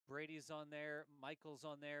Brady's on there, Michael's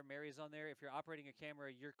on there, Mary's on there. If you're operating a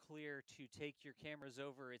camera, you're clear to take your cameras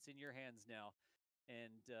over. It's in your hands now.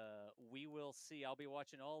 And we will see. I'll be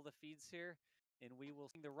watching all the feeds here, and we will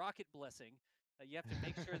sing the rocket blessing. You have to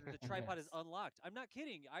make sure that the tripod is unlocked. I'm not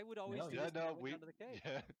kidding. I would always do this when I went down to the cave.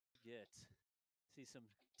 Get. See some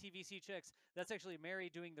TVC checks. That's actually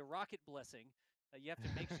Mary doing the rocket blessing. You have to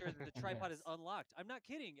make sure that the tripod is unlocked. I'm not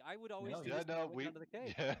kidding. I would always do this when I went down to the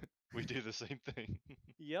cave. Yeah, we do the same thing.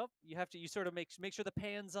 Yep. You sort of make sure the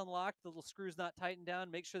pan's unlocked, the little screw's not tightened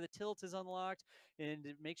down, make sure the tilt is unlocked, and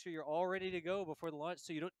make sure you're all ready to go before the launch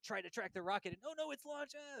so you don't try to track the rocket and, oh no, it's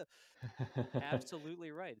launch.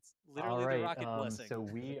 Absolutely right. It's literally the rocket blessing. So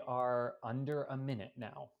we are under a minute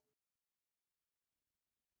now.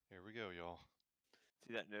 Here we go, y'all.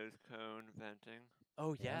 See that nose cone venting?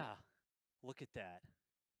 Oh, yeah. Look at that.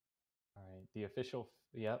 All right. The official,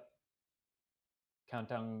 yep.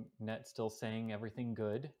 Countdown net still saying everything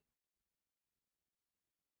good.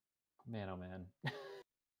 Man, oh man.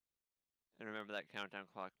 And remember that countdown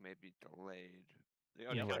clock may be delayed. The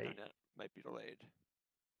Yeah, countdown net might be delayed.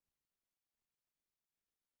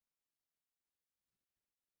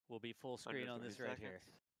 We'll be full screen on this right here.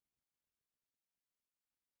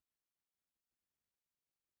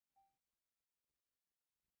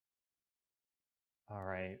 All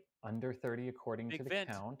right. Under 30 according to the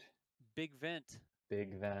count. Big vent.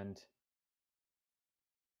 Big vent.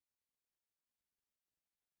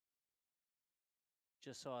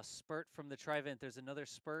 Just saw a spurt from the tri-vent. There's another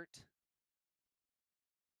spurt.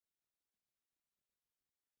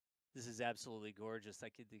 This is absolutely gorgeous. I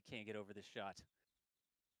can't get over this shot.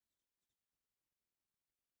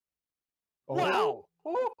 Oh. Wow!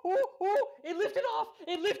 Oh! It lifted off!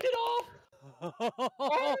 It lifted off!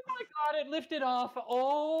 Oh my god, it lifted off!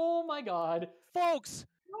 Oh my god. Folks,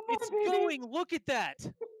 it's going! Look at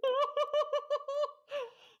that!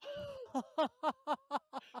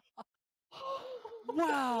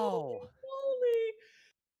 Wow! Holy!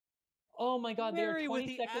 Oh my god, Mary, they're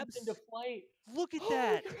 20 seconds into flight. Look at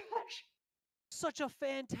that! Gosh. Such a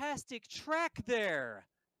fantastic track there!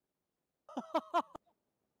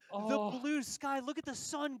 The blue sky, look at the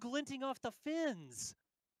sun glinting off the fins!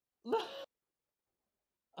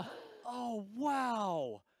 Oh,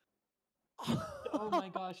 wow! Oh my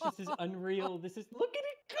gosh, this is unreal. Look at it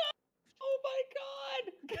go! Oh my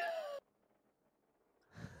god!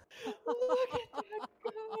 Look at that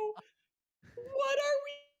go! What are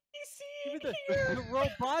we seeing here? The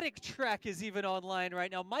robotic track is even online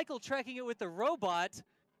right now. Michael tracking it with the robot.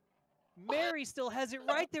 Mary still has it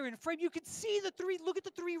right there in frame. You can see the three. Look at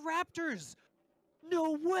the three Raptors.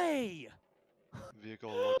 No way.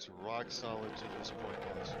 Vehicle looks rock solid to this point,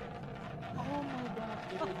 guys. Oh my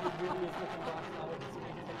gosh, it really is looking rock solid. The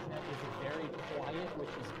SpaceX net is very quiet, which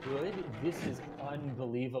is good. This is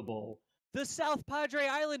unbelievable. The South Padre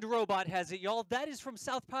Island robot has it, y'all. That is from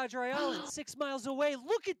South Padre Island, 6 miles away.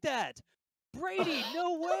 Look at that. Brady,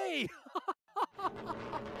 no way.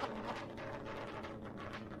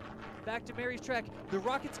 Back to Mary's track. The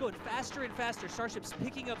rocket's going faster and faster. Starship's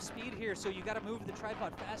picking up speed here, so you got to move the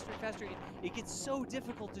tripod faster and faster. It gets so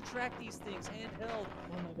difficult to track these things handheld.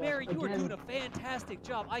 Oh Mary, you are doing a fantastic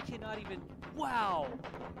job. I cannot even. Wow.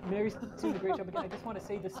 Mary's doing a great job again. I just want to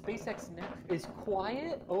say the SpaceX net is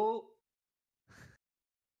quiet. Oh.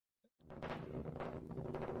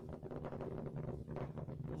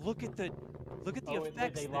 Look at the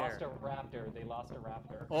effects they there. Lost a raptor. They lost a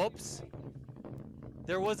raptor. Oops.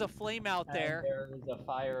 There was a flame out there. There is a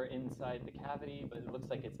fire inside the cavity, but it looks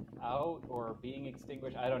like it's out or being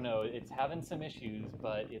extinguished. I don't know. It's having some issues,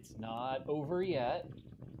 but it's not over yet.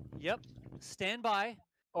 Yep. Stand by.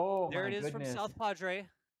 Oh, there my it is goodness. from South Padre.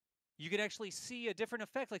 You can actually see a different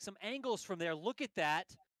effect, like some angles from there. Look at that.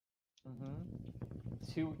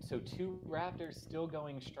 Two Raptors still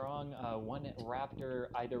going strong. One Raptor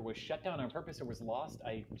either was shut down on purpose or was lost.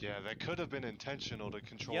 Yeah, that could have been intentional to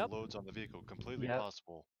control loads on the vehicle. Completely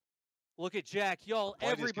possible. Look at Jack, y'all.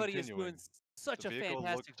 Everybody is doing such a fantastic job. The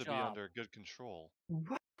vehicle looks to be under good control.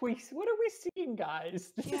 What are we seeing,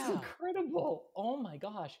 guys? This is incredible. Oh my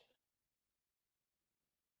gosh.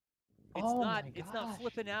 It's not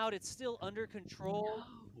flipping out. It's still under control.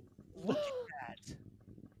 No. Look at that.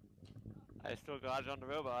 I still got it on the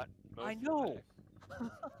robot. I know.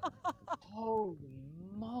 Holy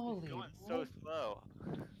moly. It's going so slow.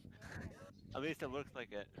 At least it looks like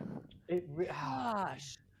it.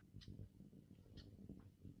 Gosh.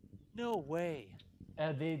 No way.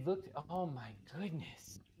 They looked, oh my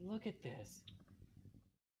goodness. Look at this.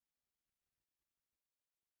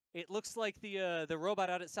 It looks like the robot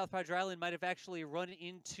out at South Padre Island might have actually run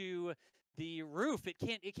into the roof. It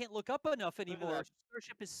can't look up enough anymore. that.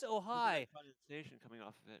 Starship is so Look at high. that condensation coming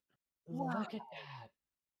off of it. Look at that.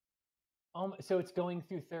 So it's going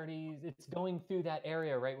through 30s. It's going through that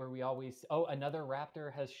area, right, where we always. Oh, another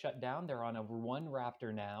Raptor has shut down. They're on a 1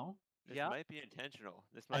 Raptor now. This Yeah. might be intentional.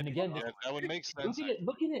 This might And be again, that would make sense. look at it.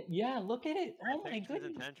 Look at it. Yeah, look at it. Oh I my think this is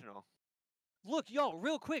goodness. intentional. Look, y'all,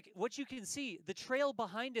 real quick, what you can see, the trail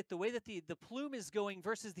behind it, the way that the plume is going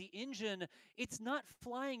versus the engine, it's not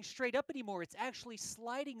flying straight up anymore. It's actually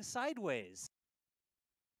sliding sideways.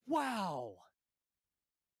 Wow.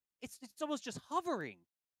 It's almost just hovering.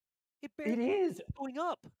 It It is. going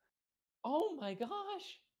up. Oh my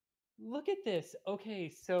gosh. Look at this. Okay,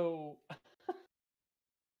 so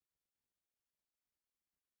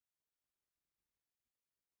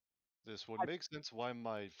This would make sense why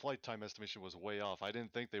my flight time estimation was way off. I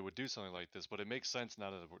didn't think they would do something like this, but it makes sense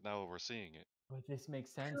now that we're seeing it. but this makes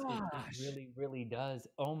sense. It Gosh. really, really does.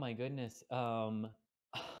 Oh my goodness.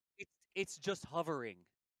 It's just hovering.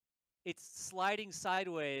 It's sliding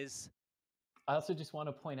sideways. I also just want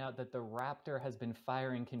to point out that the Raptor has been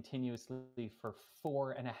firing continuously for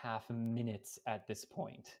 4.5 minutes at this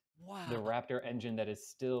point. Wow. The Raptor engine that is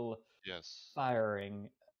still Yes. firing.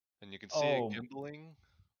 And you can see it gimbling.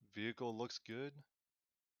 Vehicle looks good.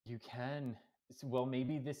 You can. Well,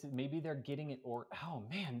 maybe they're getting it, or oh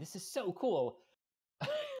man, this is so cool.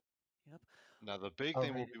 Yep. Now the big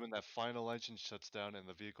thing will be when that final engine shuts down and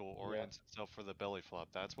the vehicle orients itself for the belly flop.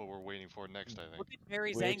 That's what we're waiting for next, I think. Look at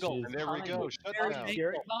Mary's angle. is And there we go. Shut Mary's down.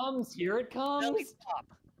 Here it comes. Here it comes. Belly flop.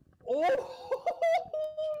 Oh,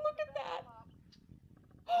 look at that.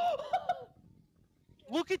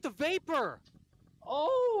 Look at the vapor.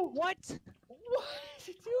 Oh, What? what is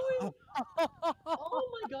it doing? Oh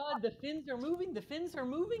my god, the fins are moving. The fins are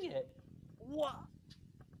moving it. What?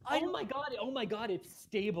 Oh my god, it's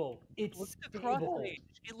stable. It's Look at the stable. crossfade.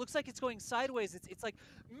 It looks like it's going sideways. It's like,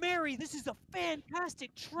 Mary, this is a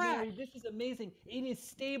fantastic track. Mary, this is amazing. It is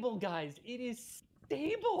stable, guys. It is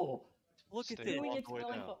stable. Look at this. Stable Doing all its the way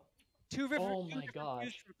belly down. flop. Two different, Oh two my different gosh.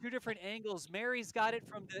 views from 2 different angles. Mary's got it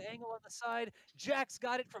from the angle on the side. Jack's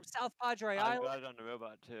got it from South Padre I've Island. got it on the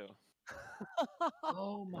robot too.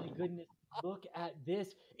 Oh my goodness. Look at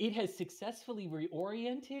this. It has successfully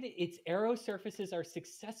reoriented. Its aero surfaces are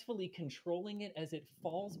successfully controlling it as it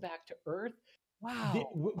falls back to Earth. Wow.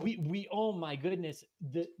 We oh my goodness.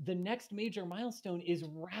 The next major milestone is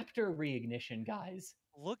Raptor reignition, guys.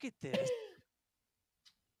 Look at this.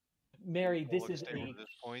 Mary, this Look is stable at this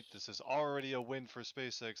point. This is already a win for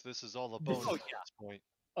SpaceX. This is all a bonus at this point.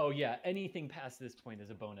 Oh yeah, anything past this point is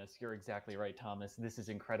a bonus. You're exactly right, Thomas. This is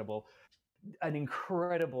incredible. An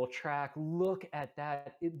incredible track. Look at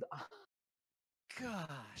that.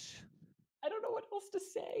 Gosh. I don't know what else to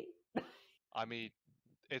say. I mean,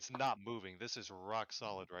 it's not moving. This is rock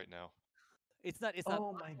solid right now. It's not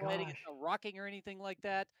Oh my sliding, gosh. it's not rocking or anything like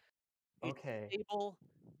that. It's Okay. stable.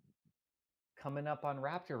 Coming up on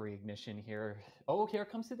Raptor reignition here. Oh, here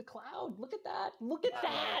comes through the cloud. Look at that. Look at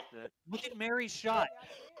that. Look at Mary's shot.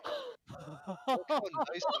 Look how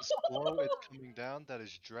nice and slow it's coming down. That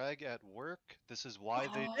is drag at work. This is why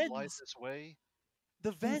they fly Vents. this way.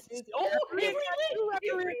 The vents. Oh, it relit!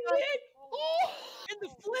 It relit! Oh! And the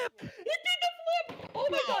flip. It did the flip! Oh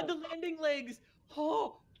my god, the landing legs!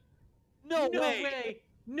 Oh! No way.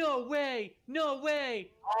 No way! No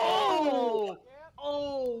way! Oh!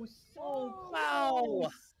 Oh, so Wow.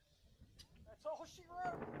 close! That's all she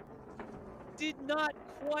wrote. Did not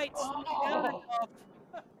quite slow down enough.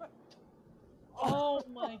 Oh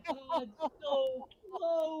my god, so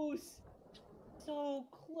close! So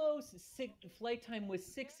close. Flight time was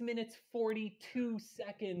 6 minutes 42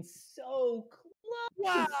 seconds. So close!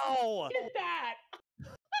 Wow. Look at that!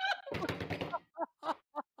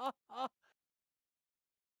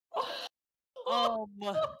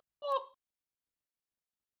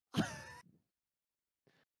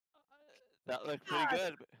 That looked pretty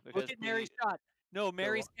good. Look at Mary's shot. No,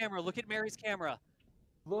 Mary's camera. Look at Mary's camera.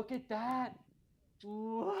 Look at that!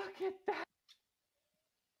 Look at that!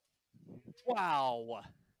 Wow.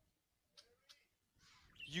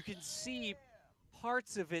 You can see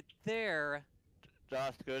parts of it there.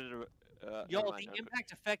 Josh, go to the. Y'all, the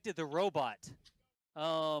impact affected the robot.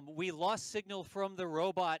 We lost signal from the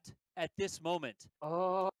robot at this moment.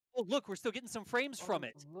 Oh, look, we're still getting some frames from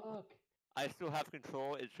it. Look. I still have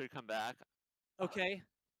control. It should come back. Okay.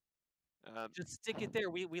 Just stick it there.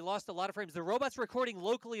 We lost a lot of frames. The robot's recording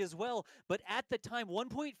locally as well, but at the time,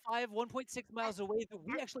 1.5, 1.6 miles away,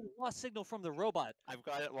 we actually lost signal from the robot. I've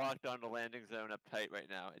got it locked on the landing zone up tight right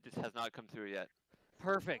now. It just has not come through yet.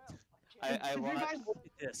 Perfect. I Look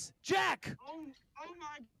at this. Jack! Oh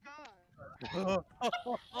my god.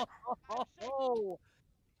 Oh,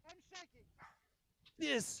 I'm shaking.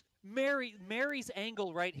 this Mary's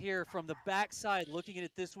angle right here from the backside, looking at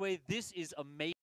it this way. This is amazing.